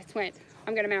and I just went,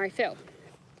 I'm going to marry Phil.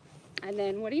 And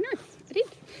then what do you know? I did.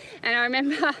 And I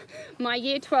remember my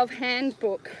year 12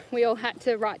 handbook, we all had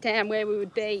to write down where we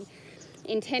would be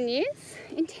in 10 years.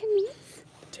 In 10 years?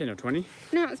 10 or 20?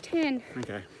 No, it was 10.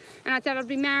 Okay. And I said I'd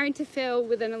be married to Phil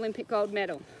with an Olympic gold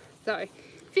medal. So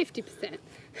 50%.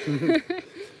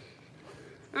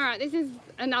 All right, this is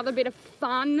another bit of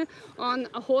fun on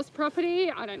a horse property.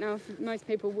 I don't know if most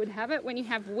people would have it. When you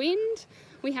have wind,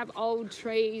 we have old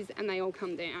trees and they all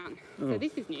come down. Oh. So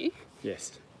this is new.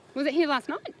 Yes. Was it here last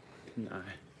night? No.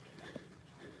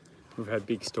 We've had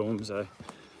big storms though.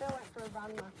 I went for a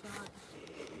run last night.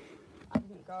 I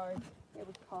didn't go. It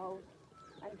was cold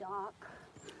and dark.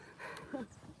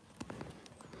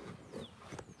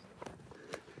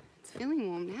 It's feeling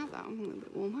warm now though. I'm a little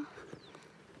bit warmer.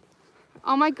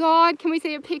 Oh my God, can we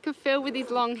see a pic of Phil with his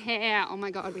long hair? Oh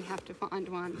my God, we have to find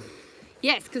one.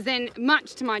 Yes, because then,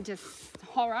 much to my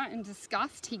horror and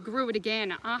disgust, he grew it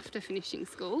again after finishing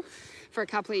school for a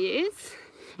couple of years.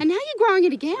 And now you're growing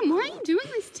it again. Why are you doing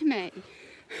this to me?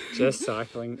 Just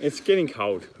cycling. It's getting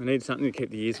cold. I need something to keep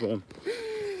the ears warm.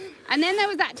 And then there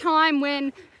was that time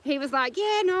when he was like,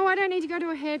 yeah, no, I don't need to go to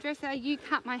a hairdresser. You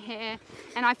cut my hair.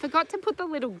 And I forgot to put the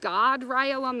little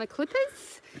guardrail on the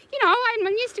clippers. You know, I'm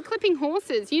used to clipping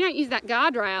horses. You don't use that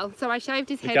guardrail. So I shaved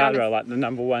his head on. The guardrail, like the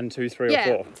number 1, 2, 3 or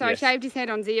 4. So yes. I shaved his head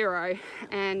on 0.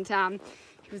 And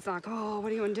he was like, oh, what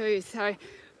do you want to do? So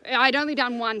I'd only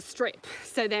done 1 strip.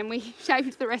 So then we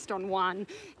shaved the rest on 1.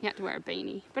 He had to wear a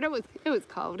beanie. But it was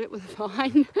cold. It was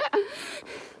fine.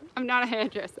 I'm not a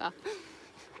hairdresser.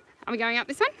 Are we going up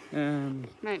this one?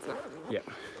 May as well. Yeah.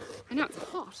 I know it's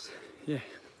hot. Yeah.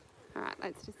 All right,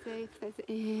 let's just see if there's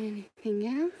anything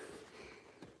else.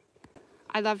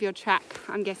 I love your track.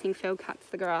 I'm guessing Phil cuts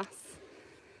the grass.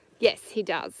 Yes, he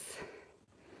does.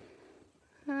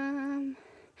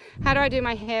 How do I do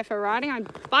my hair for riding? I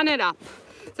bun it up.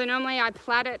 So normally I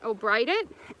plait it or braid it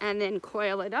and then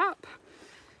coil it up.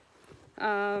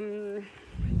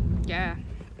 Yeah,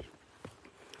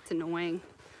 it's annoying.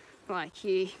 Like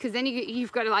because then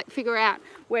you've got to like figure out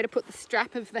where to put the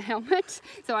strap of the helmet.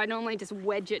 So I normally just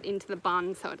wedge it into the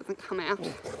bun so it doesn't come out.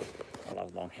 I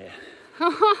love long hair.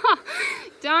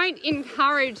 Don't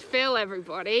encourage Phil,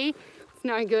 everybody. It's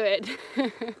no good.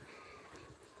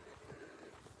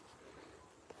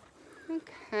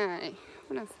 Okay,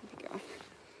 what else have we got?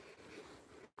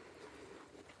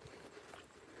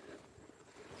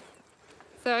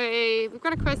 So we've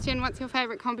got a question, what's your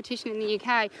favourite competition in the UK?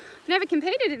 I've never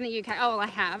competed in the UK. Oh, well, I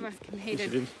have. I've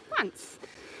competed once.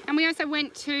 And we also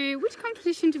went to, which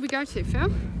competition did we go to,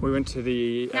 Phil? We went to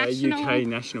the UK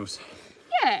Nationals.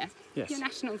 Yeah. Yes. Your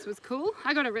Nationals was cool.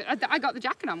 I got the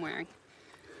jacket I'm wearing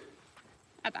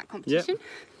at that competition. Yep.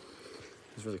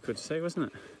 It was really good to see, wasn't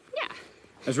it? Yeah.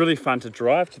 It was really fun to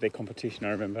drive to their competition, I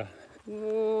remember.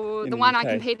 Oh, the one I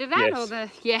competed at? Yes. Or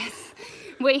yes.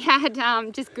 We had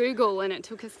just Google and it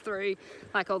took us through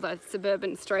like all the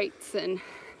suburban streets and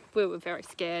we were very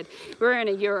scared. We were in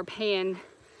a European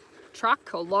truck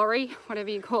or lorry, whatever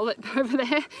you call it over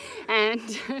there,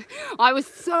 and I was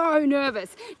so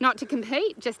nervous not to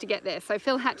compete, just to get there. So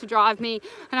Phil had to drive me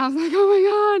and I was like, oh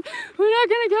my God, we're not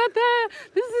gonna get there.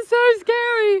 This is so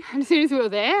scary. And as soon as we were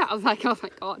there, I was like, oh my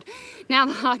God, now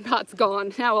the hard part's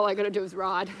gone. Now all I gotta do is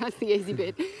ride. That's the easy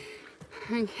bit.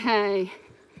 Okay.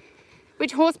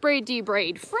 Which horse breed do you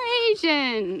breed?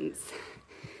 Frisians.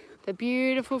 The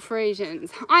beautiful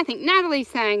Frisians. I think Natalie's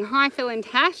saying hi, Phil and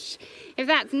Tash. If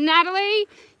that's Natalie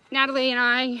and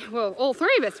I, well, all 3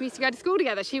 of us, we used to go to school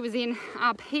together. She was in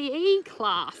our PE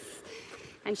class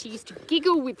and she used to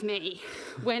giggle with me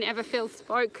whenever Phil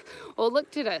spoke or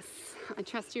looked at us. I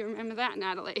trust you remember that,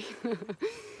 Natalie.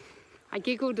 I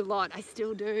giggled a lot, I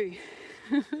still do.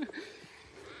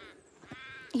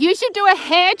 You should do a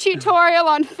hair tutorial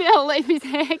on Phil if his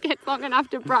hair gets long enough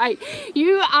to braid.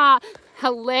 You are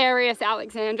hilarious,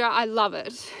 Alexandra. I love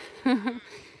it.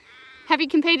 Have you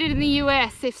competed in the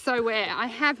US? If so, where? I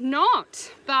have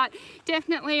not, but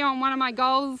definitely on one of my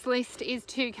goals list is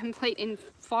to complete in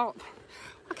Florida.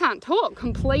 I can't talk.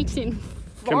 Complete in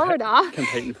Florida.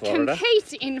 Compete in Florida.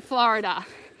 Compete in Florida.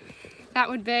 That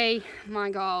would be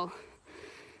my goal.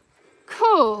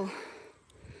 Cool.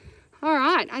 All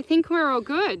right, I think we're all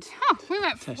good. Oh, we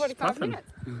went for 45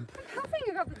 minutes. I'm puffing,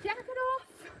 I got the jacket off.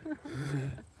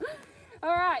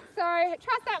 All right, so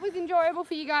trust that was enjoyable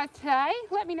for you guys today.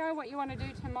 Let me know what you want to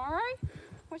do tomorrow.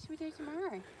 What should we do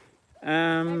tomorrow?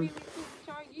 Maybe we can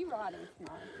show you riding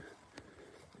tomorrow.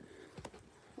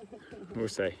 We'll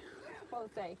see.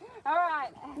 We'll see. All right,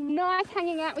 nice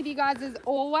hanging out with you guys as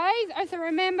always. Also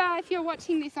remember, if you're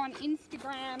watching this on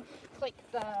Instagram, click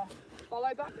the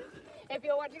follow button. If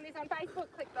you're watching this on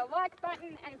Facebook, click the like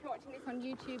button, and if you're watching this on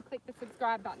YouTube, click the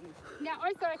subscribe button. Now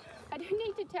also, I do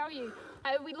need to tell you,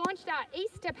 we launched our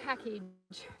Easter package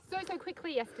so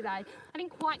quickly yesterday. I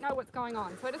didn't quite know what's going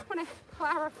on, so I just want to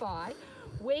clarify.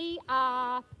 We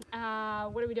are,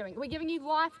 what are we doing? We're giving you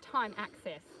lifetime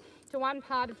access to one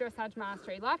part of Dressage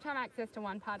Mastery, lifetime access to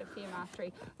one part of Fear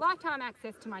Mastery, lifetime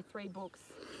access to my 3 books,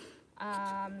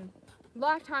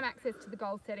 lifetime access to the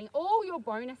goal setting. All your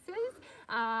bonuses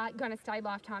are going to stay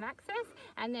lifetime access,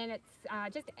 and then it's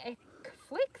just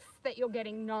Xflix that you're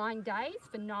getting 9 days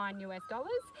for $9 US,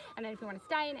 and then if you want to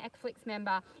stay an Xflix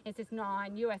member, it's just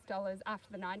 $9 US after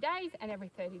the 9 days and every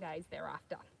 30 days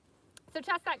thereafter. So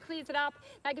just that clears it up.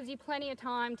 That gives you plenty of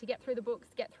time to get through the books,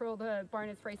 get through all the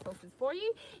bonus resources for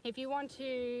you. If you want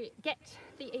to get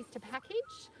the Easter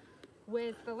package,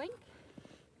 where's the link?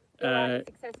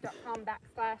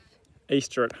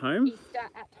 ridersuccess.com/Easter at home.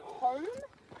 at home.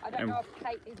 I don't know if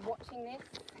Kate is watching this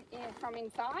from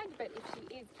inside, but if she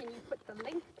is, can you put the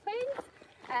link, please?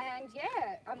 And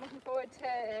yeah, I'm looking forward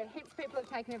to heaps of people have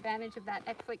taken advantage of that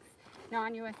Netflix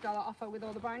 $9 offer with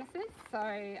all the bonuses.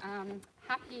 So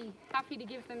happy to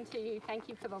give them to you. Thank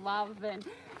you for the love, and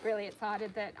really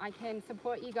excited that I can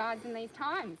support you guys in these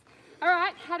times. All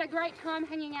right, had a great time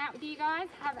hanging out with you guys.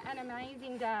 Have an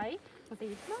amazing day. We'll see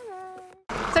you tomorrow.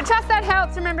 So trust that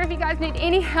helps. Remember, if you guys need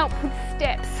any help with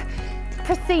steps,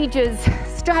 procedures,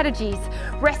 strategies,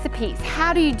 recipes,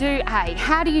 how do you do A,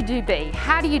 how do you do B,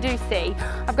 how do you do C,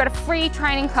 I've got a free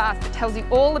training class that tells you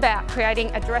all about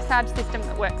creating a dressage system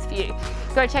that works for you.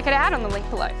 Go check it out on the link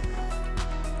below.